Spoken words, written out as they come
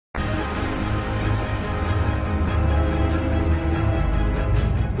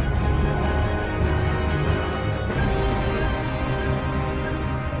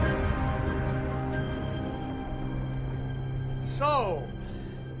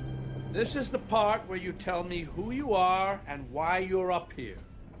This is the part where you tell me who you are and why you're up here.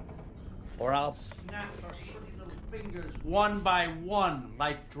 Or I'll snap our pretty little fingers one by one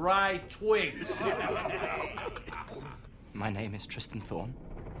like dry twigs. My name is Tristan Thorne.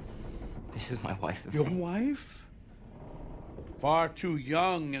 This is my wife. Your wife? Far too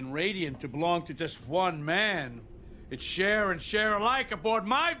young and radiant to belong to just one man. It's share and share alike aboard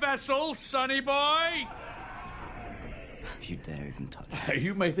my vessel, sonny boy! If you dare even touch me.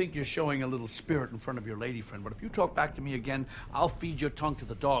 You may think you're showing a little spirit in front of your lady friend, but if you talk back to me again, I'll feed your tongue to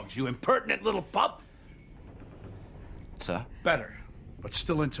the dogs, you impertinent little pup! Sir? Better, but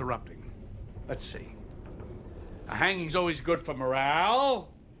still interrupting. Let's see. A hanging's always good for morale.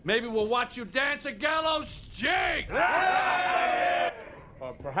 Maybe we'll watch you dance a gallows jig!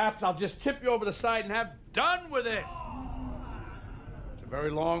 Or perhaps I'll just tip you over the side and have done with it. It's a very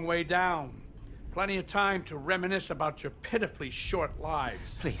long way down. Plenty of time to reminisce about your pitifully short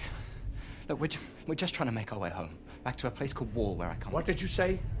lives. Please. Look, we're just trying to make our way home. Back to a place called Wall, where I come What from. did you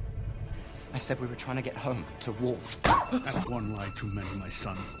say? I said we were trying to get home to Wall. That's one lie too many, my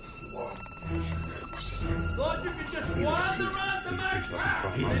son. Thought you could just wander around to my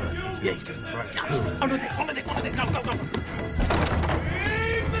crowd, did you? Yeah, he's going right. On the deck, go.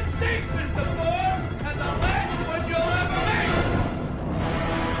 Big mistake, Mr. Ford, and the last one you'll ever make!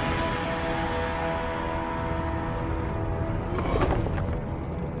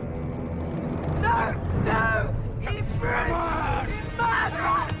 No! Keep free! You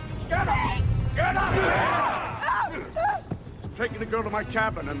murderer! Get up! Get up! I'm taking the girl to my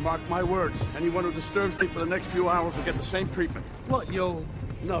cabin, and mark my words. Anyone who disturbs me for the next few hours will get the same treatment. What, you'll...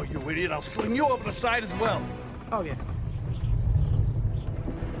 No, you idiot. I'll sling you over the side as well. Oh, yeah.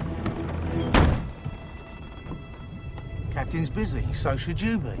 Captain's busy, so should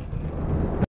you be.